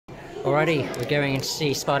Alrighty, we're going to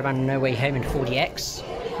see Spider-Man No Way Home in 4DX.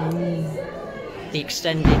 The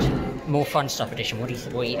extended, more fun stuff edition. What do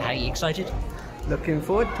you how are you excited? Looking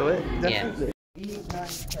forward to it, definitely.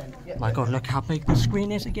 Yeah. My god, look how big the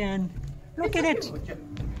screen is again. Look at it.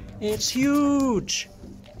 It's huge.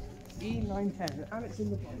 E910, and it's in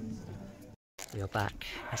the box. We are back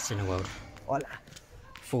at Cineworld. Hola.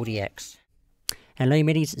 4DX. Hello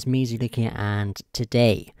middies, it's me Zulika, and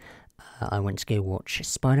today I went to go watch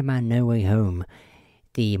Spider-Man No Way Home,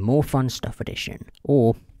 the More Fun Stuff edition,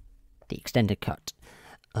 or the extended cut,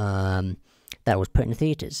 that was put in the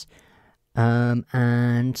theatres.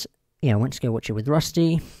 And yeah, I went to go watch it with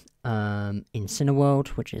Rusty, in Cineworld,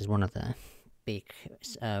 which is one of the big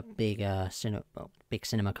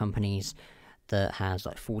cinema companies that has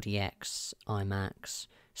like 4DX, IMAX,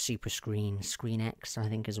 Super Screen, ScreenX, I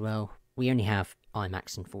think as well. We only have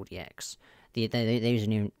IMAX and 4DX.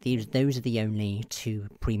 Those are the only two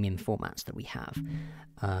premium formats that we have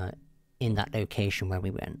in that location where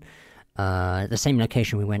we went. The same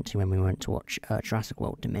location we went to when we went to watch Jurassic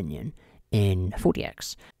World Dominion in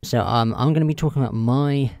 4DX. So I'm going to be talking about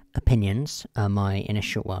my opinions, my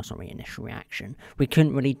initial, well, it's not really initial reaction. We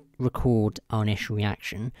couldn't really record our initial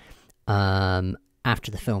reaction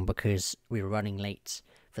after the film because we were running late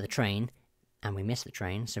for the train and we missed the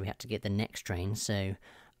train, so we had to get the next train. So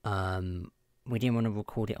we didn't want to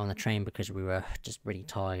record it on the train because we were just really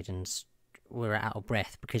tired and we were out of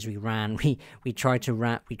breath because we ran. We tried to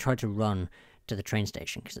run to the train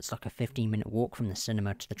station because it's like a 15-minute walk from the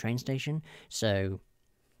cinema to the train station. So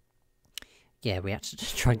yeah, we had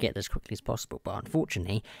to try and get there as quickly as possible. But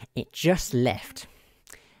unfortunately, it just left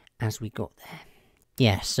as we got there.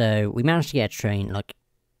 Yeah, so we managed to get a train like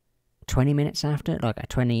 20 minutes after,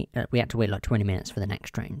 we had to wait like 20 minutes for the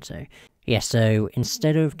next train. So yeah, so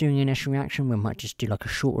instead of doing an initial reaction, we might just do like a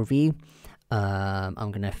short review.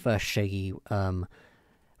 I'm gonna first show you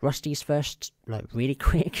Rusty's first, like really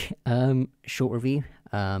quick short review.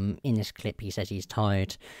 In this clip he says he's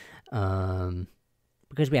tired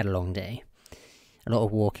because we had a long day, a lot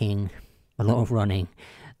of walking, a lot of running,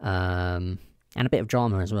 and a bit of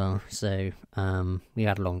drama as well. So we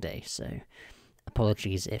had a long day, so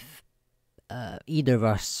apologies if either of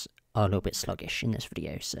us are a little bit sluggish in this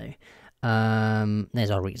video. So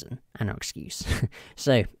there's our reason and our excuse.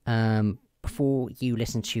 So before you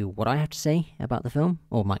listen to what I have to say about the film,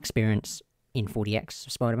 or my experience in 4DX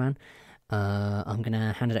of Spider-Man, I'm going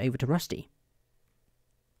to hand it over to Rusty.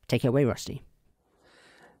 Take it away, Rusty.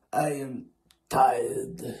 I am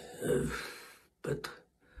tired, but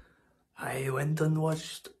I went and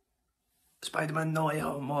watched Spider-Man No Way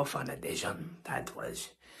Home More Fun Edition. That was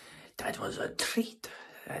a treat.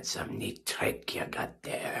 That's some neat trick you got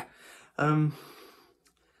there.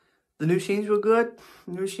 The new scenes were good.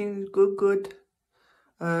 New scenes, good.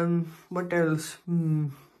 What else?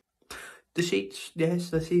 The seats, yes,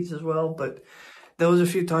 the seats as well. But there was a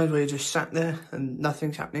few times where you just sat there and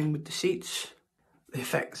nothing's happening with the seats, the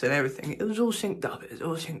effects and everything. It was all synced up. It was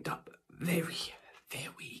all synced up. Very,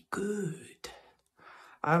 very good.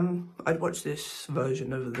 I'd watched this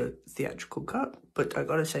version of the theatrical cut, but I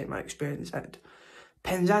gotta say my experience at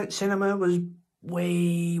Penzance Cinema was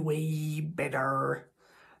way, way better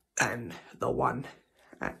than the one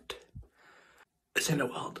at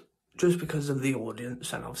Cineworld, just because of the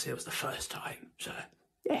audience, and obviously it was the first time, so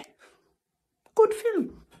yeah, good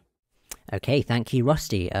film. Okay, thank you,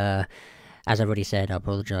 Rusty. As I've already said, I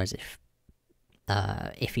apologise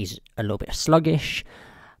if he's a little bit sluggish,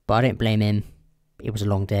 but I don't blame him. It was a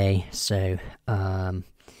long day, so I'm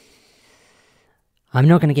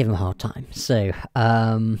not going to give him a hard time. So,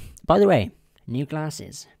 by the way, new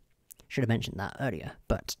glasses. Should have mentioned that earlier,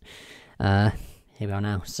 but here we are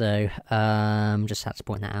now. So, just had to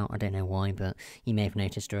point that out. I don't know why, but you may have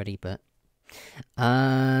noticed already. But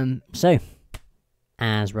so,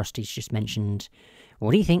 as Rusty's just mentioned,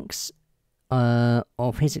 what he thinks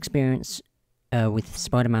of his experience with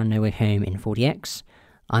Spider-Man No Way Home in 4DX,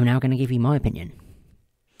 I'm now going to give you my opinion.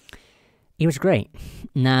 It was great.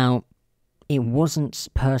 Now, it wasn't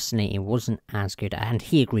as good, and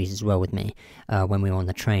he agrees as well with me, when we were on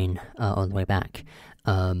the train on the way back.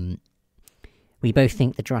 We both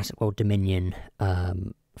think the Jurassic World Dominion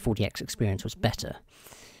 4DX experience was better.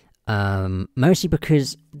 Mostly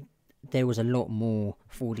because there was a lot more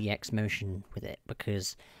 4DX motion with it,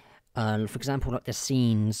 because, for example, like the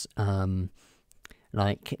scenes,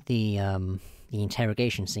 like the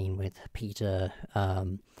interrogation scene with Peter,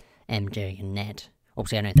 MJ and Ned.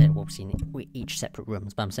 Obviously, I know they're obviously in each separate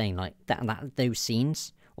rooms, but I'm saying like those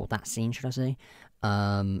scenes, or that scene, should I say?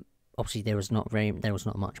 Obviously, there was not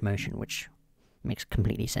much motion, which makes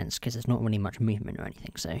completely sense because there's not really much movement or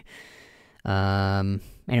anything. So,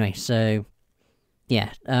 anyway, so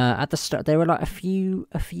yeah, at the start there were like a few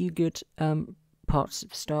good parts at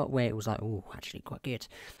the start where it was like, oh, actually quite good.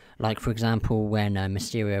 Like for example, when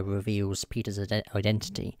Mysterio reveals Peter's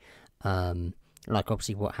identity, like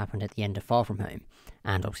obviously what happened at the end of Far From Home,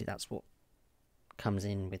 and obviously that's what comes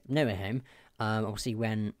in with No Way Home. Obviously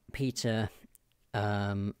when Peter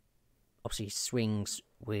obviously swings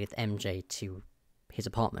with MJ to his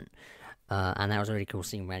apartment, and that was a really cool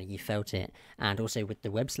scene where you felt it. And also with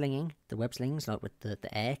the web slings, like with the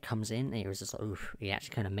air comes in, it was just like, oof, it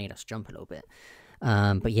actually kind of made us jump a little bit.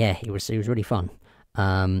 But yeah, it was really fun.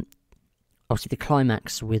 Obviously the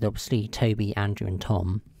climax with obviously Toby, Andrew, and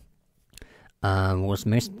Tom was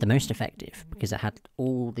the most effective because it had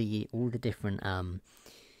all the different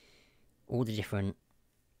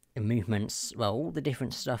movements, well, all the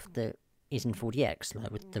different stuff that is in 4DX,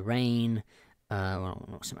 like with the rain, well,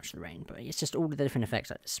 not so much the rain, but it's just all the different effects,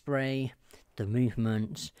 like the spray, the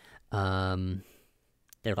movement, there are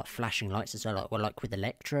like flashing lights as well, like with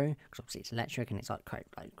Electro, because obviously it's electric and it's like quite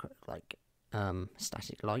like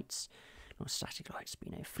static lights, not static lights,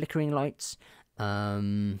 but flickering lights.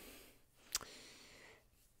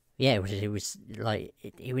 Yeah, it was like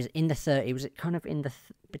it was in the third. It was kind of in the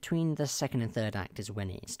between the second and third act is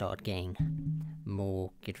when it started getting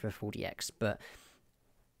more good for 4DX. But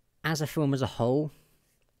as a film as a whole,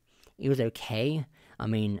 it was okay. I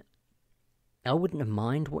mean, I wouldn't have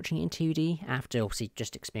mind watching it in 2D after obviously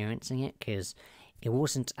just experiencing it, because it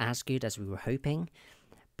wasn't as good as we were hoping.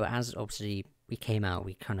 But as obviously we came out,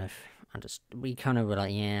 we kind of were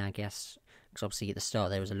like, yeah, I guess. Because obviously at the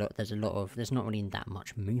start there's not really that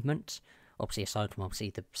much movement. Obviously aside from obviously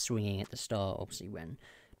the swinging at the start, obviously when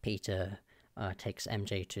Peter takes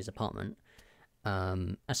MJ to his apartment.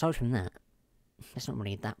 Aside from that, there's not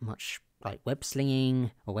really that much like web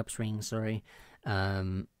swinging, or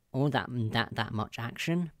that much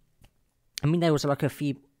action. I mean, there was like a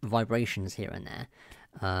few vibrations here and there.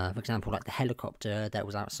 For example, like the helicopter that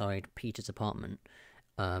was outside Peter's apartment.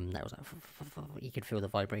 That was like, you could feel the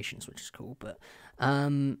vibrations, which is cool. But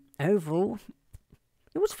overall,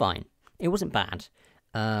 it was fine. It wasn't bad.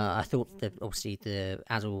 I thought that obviously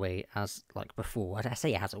as always, as like before, I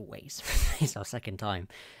say as always, it's our second time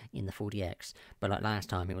in the 4DX, but like last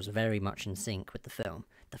time, it was very much in sync with the film,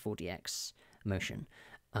 the 4DX motion,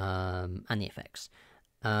 and the effects.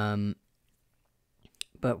 But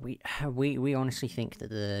we honestly think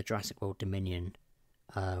that the Jurassic World Dominion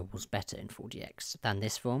was better in 4DX than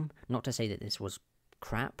this film. Not to say that this was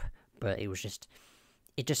crap, but it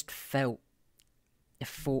just felt.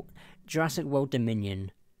 Jurassic World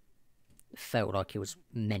Dominion felt like it was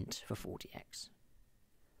meant for 4DX.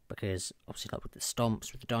 Because obviously, like with the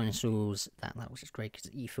stomps, with the dinosaurs, that was just great because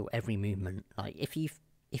you feel every movement. Like if you've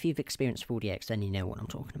experienced 4DX, then you know what I'm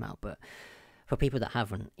talking about. But for people that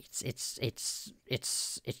haven't, it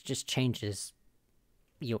just changes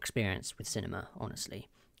your experience with cinema, honestly.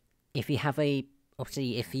 If you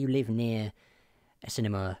live near a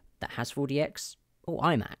cinema that has 4DX, or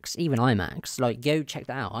IMAX, even IMAX, like, go check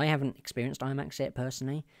that out. I haven't experienced IMAX yet,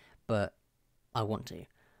 personally, but I want to.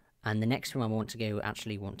 And the next film I want to go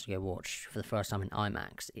watch for the first time in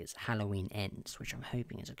IMAX is Halloween Ends, which I'm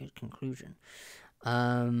hoping is a good conclusion.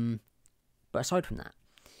 But aside from that,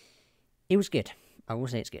 it was good. I will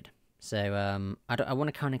say it's good. So, I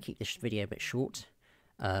want to kind of keep this video a bit short.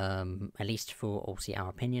 At least for obviously our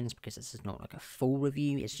opinions, because this is not like a full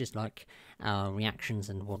review, it's just like our reactions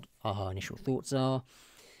and what our initial thoughts are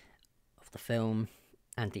of the film,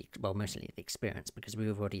 and mostly the experience, because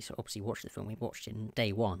we've already obviously watched the film. We watched it in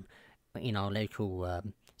day one in our local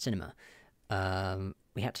cinema.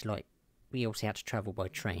 We obviously had to travel by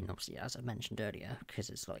train, obviously, as I mentioned earlier,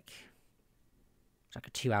 because it's like a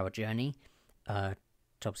 2-hour journey to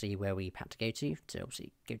obviously where we had to go to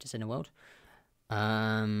obviously go to Cineworld.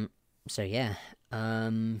 So yeah,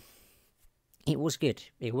 it was good.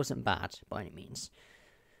 It wasn't bad by any means.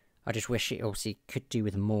 I just wish it obviously could do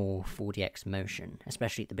with more 4DX motion,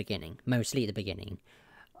 especially at the beginning. Mostly at the beginning.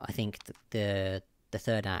 I think the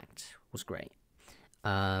third act was great.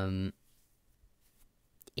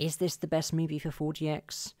 Is this the best movie for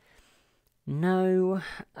 4DX? No.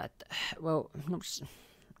 Well,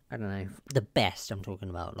 I don't know. The best I'm talking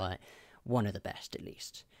about, like, one of the best at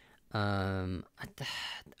least. I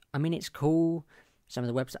mean, it's cool. Some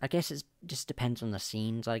of the websites, I guess it just depends on the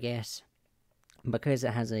scenes, I guess. Because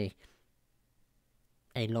it has a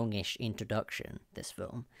longish introduction, this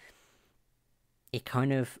film, it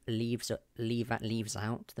kind of leaves out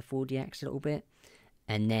the 4DX a little bit.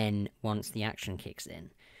 And then once the action kicks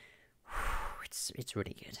in, it's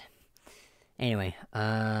really good. Anyway,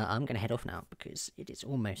 I'm gonna head off now because it is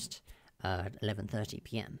almost 11:30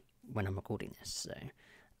 p.m. when I'm recording this. So,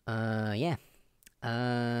 yeah.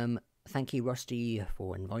 Thank you, Rusty,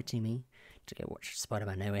 for inviting me to go watch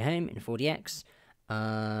Spider-Man No Way Home in 4DX.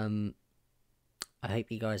 I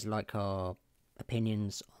hope you guys like our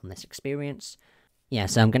opinions on this experience. Yeah,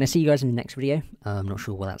 so I'm going to see you guys in the next video. I'm not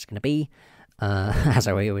sure what that's going to be, as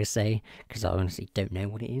I always say, because I honestly don't know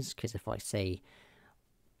what it is, because if I say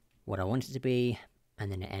what I want it to be,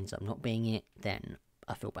 and then it ends up not being it, then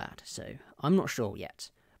I feel bad. So, I'm not sure yet,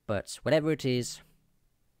 but whatever it is,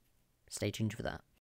 stay tuned for that.